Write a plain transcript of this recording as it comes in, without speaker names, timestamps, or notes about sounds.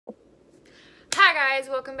Hi guys,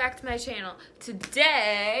 welcome back to my channel.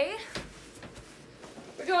 Today,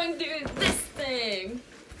 we're going to do this thing.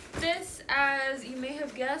 This, as you may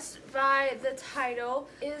have guessed by the title,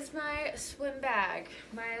 is my swim bag.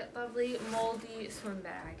 My lovely moldy swim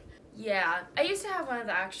bag. Yeah, I used to have one of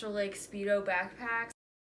the actual Speedo backpacks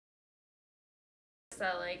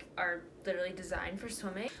that are literally designed for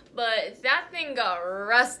swimming, but that thing got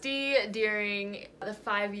rusty during the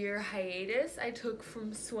 5-year hiatus I took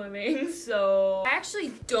from swimming, so I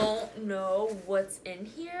actually don't know what's in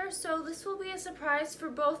here, so this will be a surprise for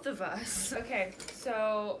both of us. Okay,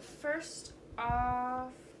 so first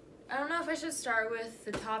off, I don't know if I should start with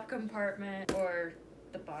the top compartment or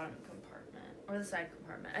the bottom compartment or the side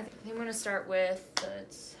compartment. I think I'm gonna start with the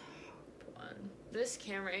top one. This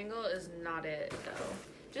camera angle is not it though.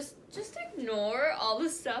 Just ignore all the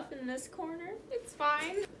stuff in this corner. It's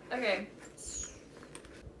fine. Okay.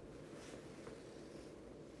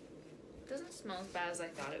 Doesn't smell as bad as I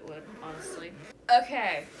thought it would, honestly.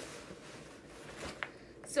 Okay.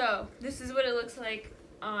 So this is what it looks like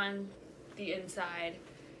on the inside.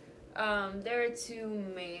 There are two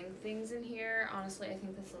main things in here. Honestly, I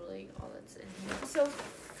think that's literally all that's in here. So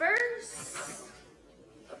first,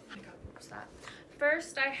 oh my god, what was that?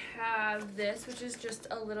 First, I have this, which is just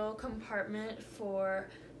a little compartment for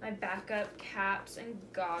my backup caps and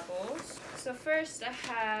goggles. So first, I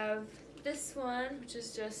have this one, which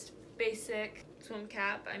is just basic swim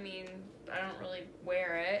cap. I mean, I don't really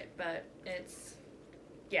wear it, but it's,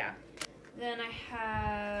 yeah. Then I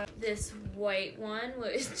have this white one,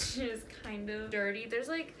 which is kind of dirty. There's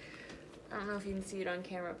I don't know if you can see it on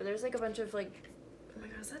camera, but there's a bunch of oh my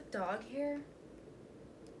god, is that dog hair?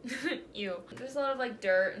 Ew. There's a lot of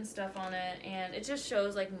dirt and stuff on it, and it just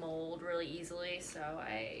shows mold really easily, so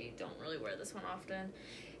I don't really wear this one often.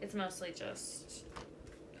 It's mostly just,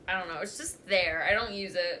 I don't know, it's just there. I don't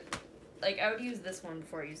use it. I would use this one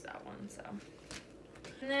before I use that one, so.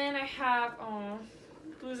 And then I have,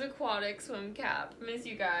 Blues Aquatic swim cap. Miss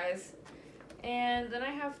you guys. And then I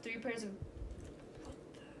have 3 pairs of, what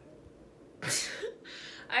the?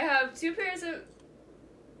 I have 2 pairs of,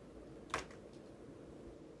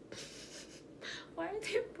 why are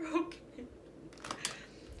they broken?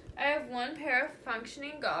 I have 1 pair of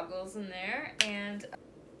functioning goggles in there, and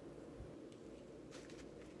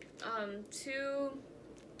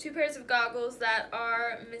two pairs of goggles that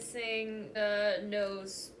are missing the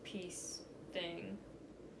nose piece thing.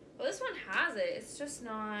 Well, this one has it. It's just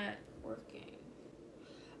not working.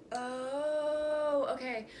 Oh,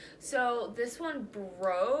 okay. So this one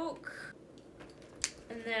broke.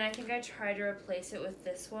 And then I think I tried to replace it with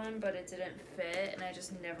this one, but it didn't fit, and I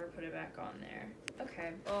just never put it back on there.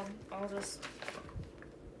 Okay, well, I'll deal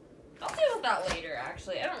with that later,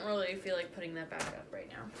 actually. I don't really feel like putting that back up right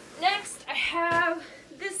now. Next, I have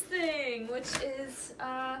this thing, which is,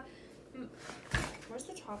 where's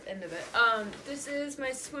the top end of it? This is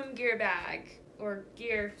my swim gear bag, or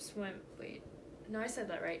wait, no, I said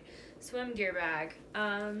that right. Swim gear bag.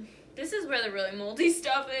 This is where the really moldy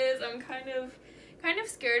stuff is. I'm kind of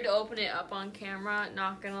scared to open it up on camera,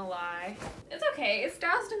 not gonna lie. It's okay, it's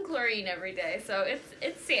doused in chlorine every day, so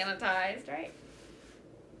it's sanitized, right?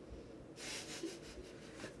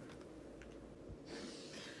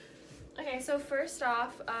 Okay, so first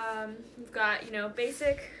off, we've got,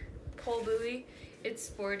 basic pole buoy. It's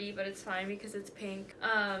sporty, but it's fine because it's pink.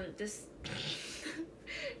 This,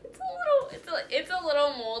 it's a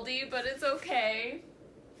little moldy, but it's okay.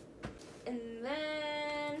 And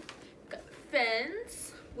then,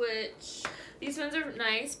 fins, which these fins are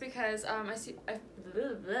nice because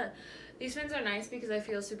these fins are nice because I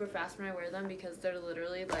feel super fast when I wear them because they're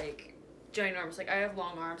literally ginormous. I have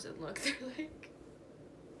long arms and look, they're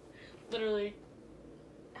literally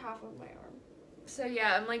half of my arm. So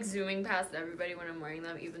yeah, I'm zooming past everybody when I'm wearing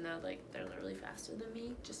them, even though they're literally faster than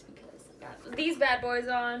me, just because I got these bad boys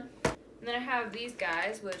on. And then I have these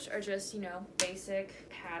guys, which are just, basic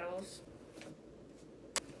paddles.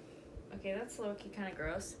 Okay, that's low-key kind of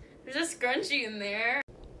gross. There's a scrunchie in there.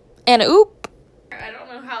 And oop! I don't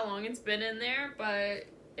know how long it's been in there, but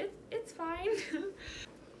it's fine.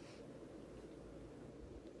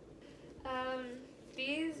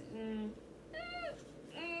 These...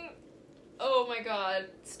 Oh my god,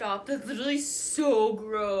 stop. That's literally so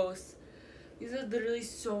gross. These are literally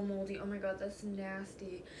so moldy. Oh my god, that's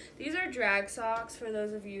nasty. These are drag socks for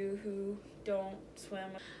those of you who don't swim.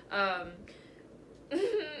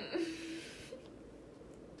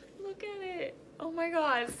 Look at it. Oh my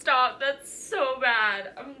god, stop. That's so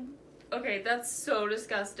bad. Okay, that's so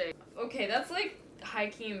disgusting. Okay, that's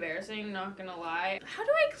high-key embarrassing, not gonna lie. How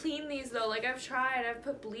do I clean these though? Like, I've tried, I've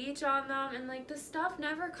put bleach on them, and like the stuff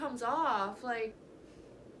never comes off. Like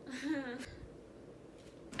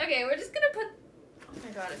okay, we're just gonna put, oh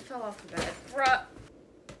my god, it fell off the bed, bruh.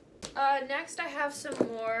 Next I have some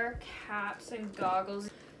more caps and goggles.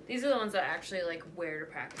 These are the ones that I actually like wear to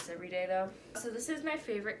practice every day though. So this is my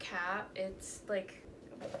favorite cap. It's like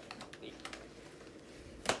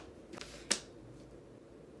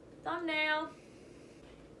thumbnail.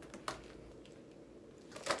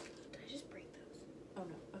 Did I just break those? Oh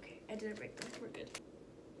no, okay, I didn't break them, we're good.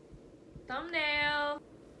 Thumbnail.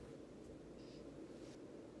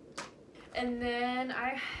 And then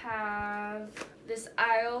I have this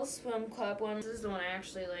Isle Swim Club one. This is the one I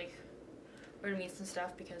actually like wear to meets and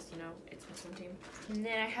stuff because, you know, it's my swim team. And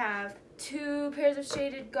then I have 2 pairs of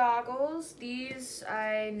shaded goggles. These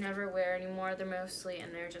I never wear anymore. They're mostly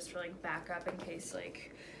in there just for like backup in case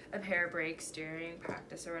like a pair breaks during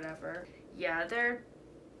practice or whatever. Yeah, they're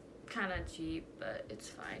kind of cheap, but it's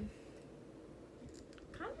fine.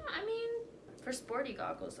 Kind of, I mean, for sporty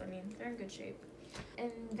goggles, I mean, they're in good shape.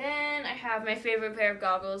 And then I have my favorite pair of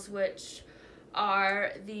goggles, which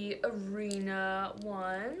are the Arena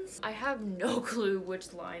ones. I have no clue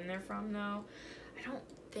which line they're from though. I don't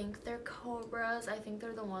think they're Cobras. I think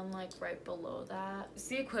they're the one like right below that. It's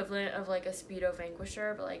the equivalent of like a Speedo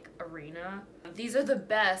Vanquisher, but like Arena. These are the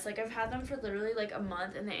best. Like, I've had them for literally like a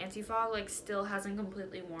month and the anti-fog like still hasn't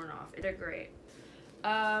completely worn off. They're great.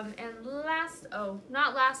 And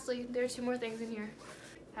not lastly, there are 2 more things in here.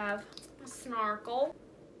 Have a snorkel.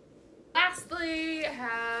 Lastly, I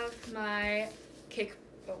have my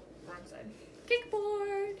wrong side.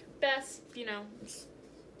 Kickboard. Best, you know, it's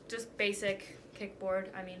just basic kickboard.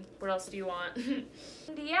 I mean, what else do you want? And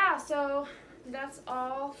yeah, so that's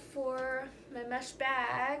all for my mesh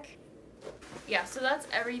bag. Yeah, so that's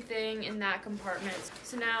everything in that compartment.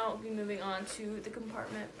 So now we'll be moving on to the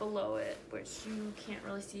compartment below it, which you can't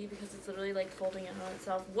really see because it's literally like folding in on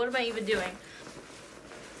itself. What am I even doing?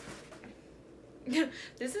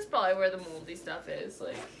 This is probably where the moldy stuff is,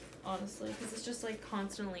 like, honestly, because it's just like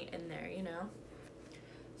constantly in there, you know?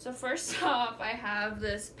 So first off, I have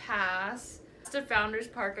this pass to Founders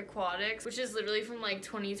Park Aquatics, which is literally from like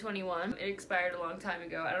 2021. It expired a long time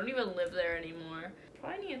ago. I don't even live there anymore.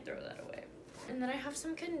 Probably need to throw that away. And then I have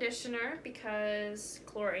some conditioner because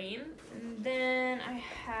chlorine. And then I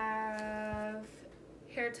have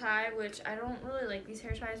hair tie, which I don't really like these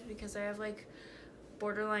hair ties because I have like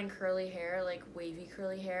borderline curly hair, like wavy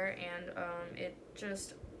curly hair, and it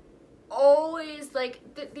just always like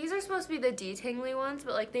these are supposed to be the detangly ones,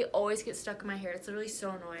 but like they always get stuck in my hair. It's literally so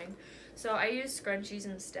annoying. So I use scrunchies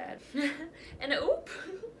instead. And oop.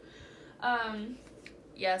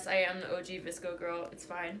 Yes, I am the OG Visco girl. It's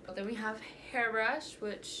fine. But then we have hairbrush,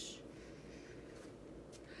 which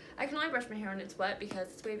I can only brush my hair when it's wet because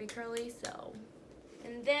it's wavy curly, so.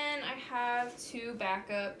 And then I have 2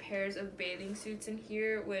 backup pairs of bathing suits in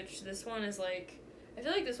here, which this one is like, I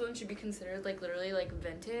feel like this one should be considered like literally like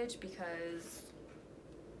vintage because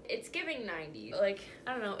it's giving 90s. Like,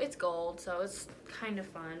 I don't know, it's gold, so it's kind of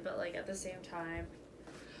fun, but like at the same time.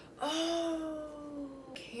 Oh,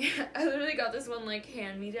 okay. I literally got this one like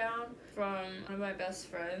hand-me-down from one of my best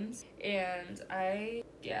friends, and I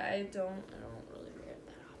don't really wear it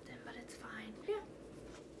that often, but it's fine. Yeah.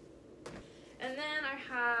 And then I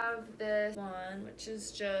have this one, which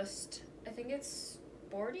is just, I think it's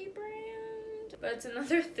Sporty brand, but it's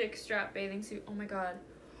another thick strap bathing suit. Oh my god.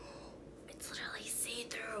 It's literally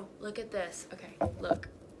see-through. Look at this. Okay, look.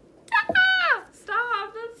 Ah!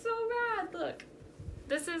 Stop, that's so bad. Look.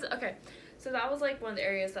 This is, okay, so that was like one of the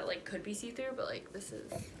areas that like could be see-through, but like this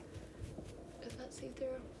is that see-through?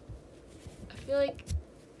 I feel like,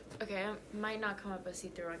 okay, I might not come up as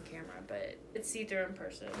see-through on camera, but it's see-through in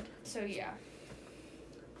person. So yeah.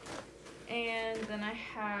 And then I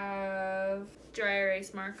have dry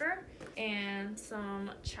erase marker and some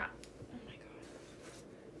oh my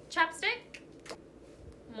god, chapstick,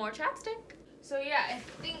 more chapstick. So yeah, I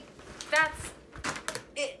think that's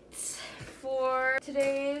it for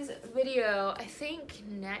today's video. I think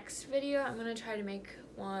next video I'm gonna try to make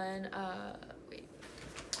one, wait.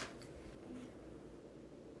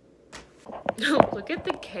 Look at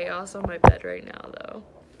the chaos on my bed right now though.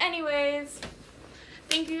 Anyways,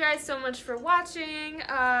 thank you guys so much for watching.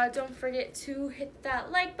 Don't forget to hit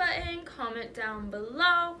that like button, comment down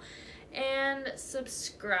below, and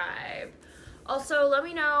subscribe. Also, let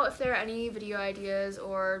me know if there are any video ideas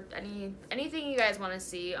or anything you guys want to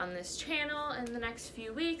see on this channel in the next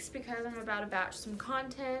few weeks because I'm about to batch some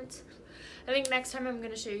content. I think next time I'm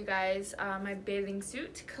going to show you guys my bathing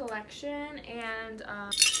suit collection and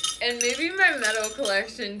And maybe my metal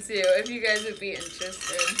collection too, if you guys would be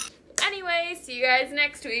interested. Anyway, see you guys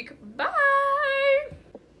next week. Bye!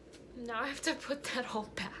 Now I have to put that all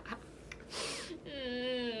back.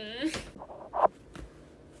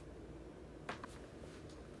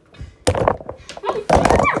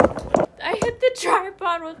 I hit the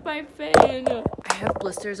tripod with my fan. I have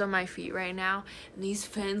blisters on my feet right now, and these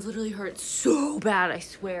fans literally hurt so bad, I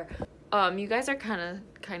swear. You guys are kind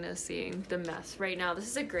of seeing the mess right now. This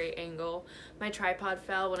is a great angle. My tripod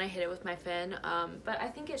fell when I hit it with my fin, but I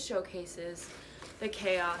think it showcases the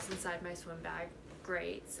chaos inside my swim bag.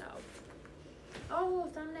 Great, so. Oh,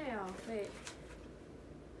 thumbnail. Wait.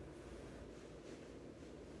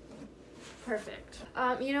 Perfect.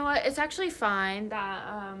 You know what? It's actually fine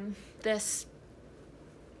that this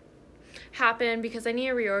happened because I need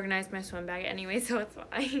to reorganize my swim bag anyway, so it's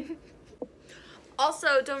fine.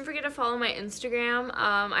 Also, don't forget to follow my Instagram.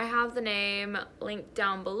 I have the name linked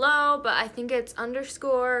down below, but I think it's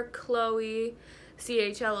 _Chloe,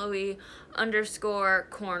 CHLOE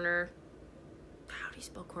 _corner. How do you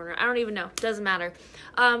spell corner? I don't even know. Doesn't matter.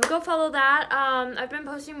 Go follow that. I've been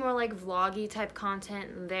posting more like vloggy type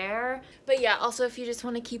content there. But yeah, also if you just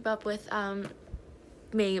want to keep up with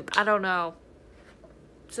me, I don't know.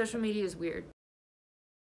 Social media is weird.